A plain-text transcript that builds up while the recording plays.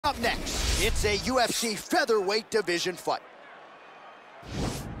Up next, it's a UFC featherweight division fight.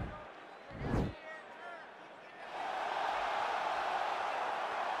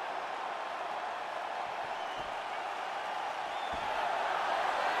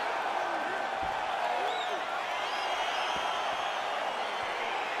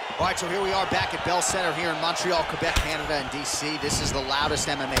 All right, so here we are back at Bell Center here in Montreal, Quebec, Canada, and DC. This is the loudest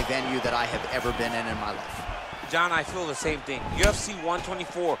MMA venue that I have ever been in my life. John, I feel the same thing. UFC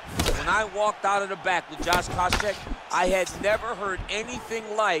 124, when I walked out of the back with Josh Koscheck, I had never heard anything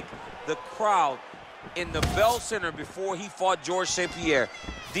like the crowd in the Bell Center before he fought George St. Pierre.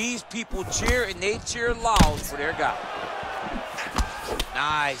 These people cheer, and they cheer loud for their guy.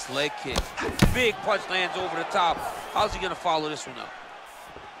 Nice leg kick. Big punch lands over the top. How's he gonna follow this one up?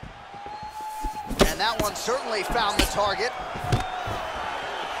 And that one certainly found the target.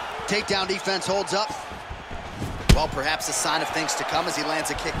 Takedown defense holds up. Well, perhaps a sign of things to come as he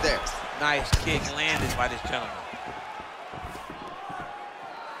lands a kick there. Nice kick landed by this gentleman.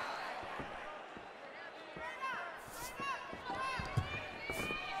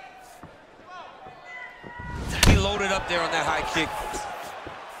 He loaded up there on that high kick.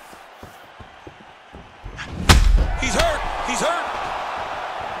 He's hurt! He's hurt!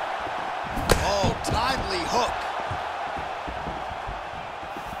 Oh, timely hook.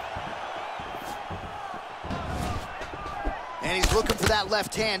 And he's looking for that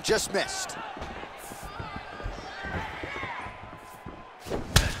left hand, just missed.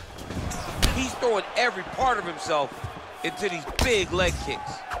 He's throwing every part of himself into these big leg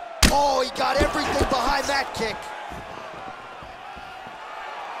kicks. Oh, he got everything behind that kick.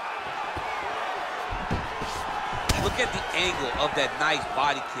 Look at the angle of that nice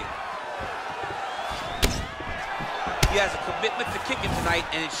body kick. He has a commitment to kicking tonight,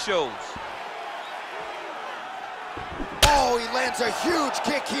 and it shows. Oh, he lands a huge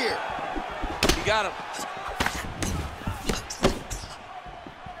kick here. He got him.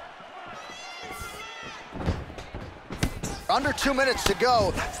 Under 2 minutes to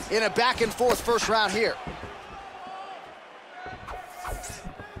go in a back-and-forth first round here.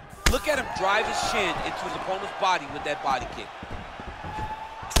 Look at him drive his shin into his opponent's body with that body kick.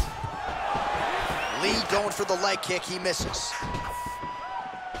 Lee going for the leg kick, he misses.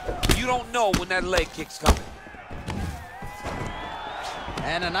 You don't know when that leg kick's coming.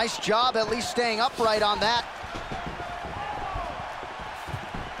 And a nice job at least staying upright on that.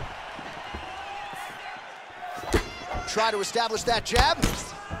 Try to establish that jab.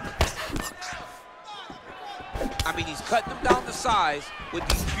 I mean, he's cutting them down to size with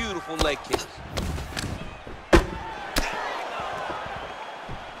these beautiful leg kicks.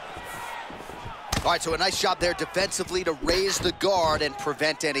 All right, so a nice job there defensively to raise the guard and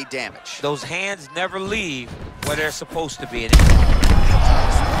prevent any damage. Those hands never leave where they're supposed to be.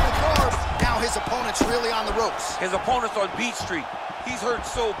 Now his opponent's really on the ropes. His opponent's on Beat Street. He's hurt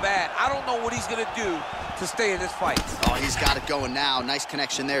so bad. I don't know what he's gonna do to stay in this fight. Oh, he's got it going now. Nice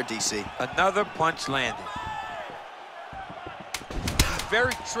connection there, DC. Another punch landed. He's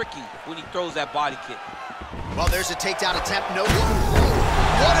very tricky when he throws that body kick. Well, there's a takedown attempt. No good.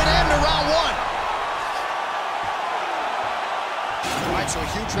 What an end to round one. All right, so a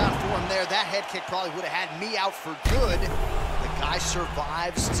huge round for him there. That head kick probably would have had me out for good. The guy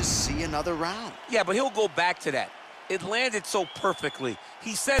survives to see another round. Yeah, but he'll go back to that. It landed so perfectly.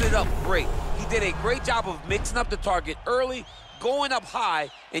 He set it up great. He did a great job of mixing up the target early, going up high,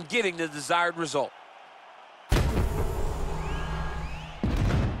 and getting the desired result.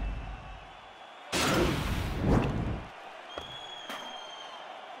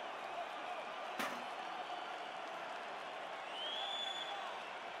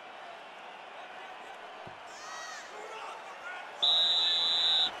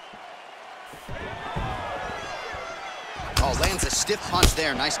 Oh, lands a stiff punch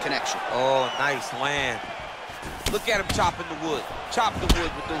there. Nice connection. Oh, nice land. Look at him chopping the wood. Chop the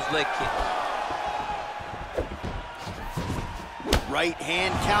wood with those leg kicks. Right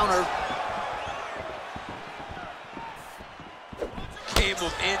hand counter. Game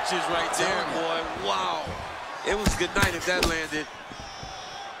of inches right there, boy. Wow. It was good night if that landed.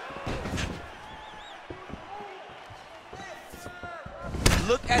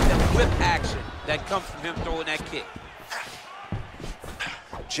 Look at the whip action that comes from him throwing that kick.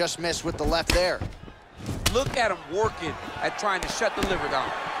 Just missed with the left there. Look at him working at trying to shut the liver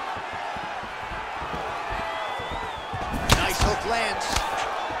down. Nice hook lands.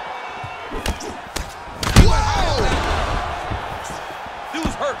 Wow!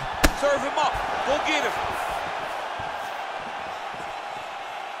 Dude's hurt. Serve him up. Go get him.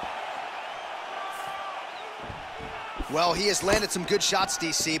 Well, he has landed some good shots,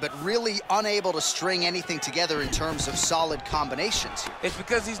 DC, but really unable to string anything together in terms of solid combinations. It's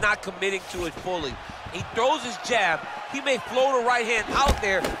because he's not committing to it fully. He throws his jab. He may float a right hand out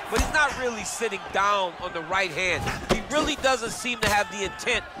there, but he's not really sitting down on the right hand. He really doesn't seem to have the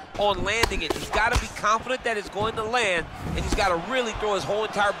intent on landing it. He's got to be confident that it's going to land, and he's got to really throw his whole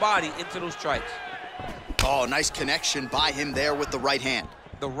entire body into those strikes. Oh, nice connection by him there with the right hand.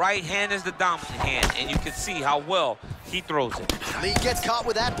 The right hand is the dominant hand, and you can see how well he throws it. Lee gets caught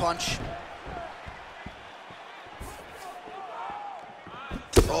with that punch.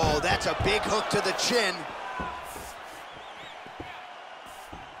 Oh, that's a big hook to the chin.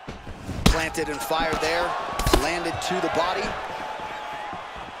 Planted and fired there. Landed to the body.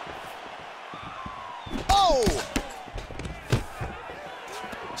 Oh!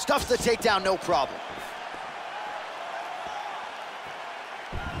 Stuffs the takedown, no problem.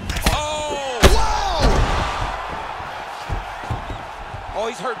 Oh,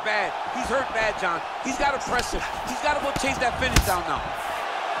 he's hurt bad. He's hurt bad, John. He's got to press him. He's got to go chase that finish down now.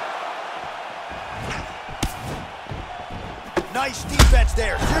 Nice defense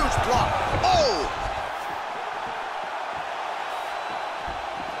there. Huge block. Oh!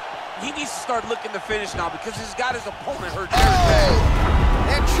 He needs to start looking to finish now because he's got his opponent hurt very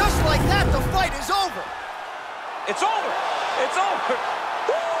bad. And just like that, the fight is over. It's over. It's over.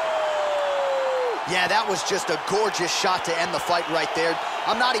 Yeah, that was just a gorgeous shot to end the fight right there.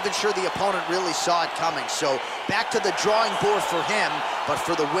 I'm not even sure the opponent really saw it coming. So back to the drawing board for him, but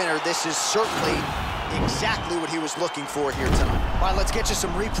for the winner, this is certainly exactly what he was looking for here tonight. All right, let's get you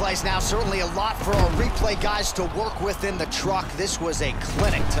some replays now. Certainly a lot for our replay guys to work with in the truck. This was a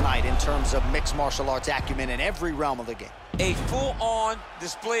clinic tonight in terms of mixed martial arts acumen in every realm of the game. A full-on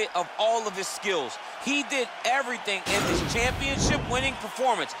display of all of his skills. He did everything in this championship-winning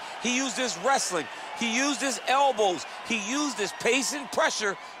performance. He used his wrestling. He used his elbows. He used his pace and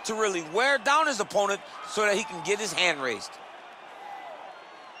pressure to really wear down his opponent so that he can get his hand raised.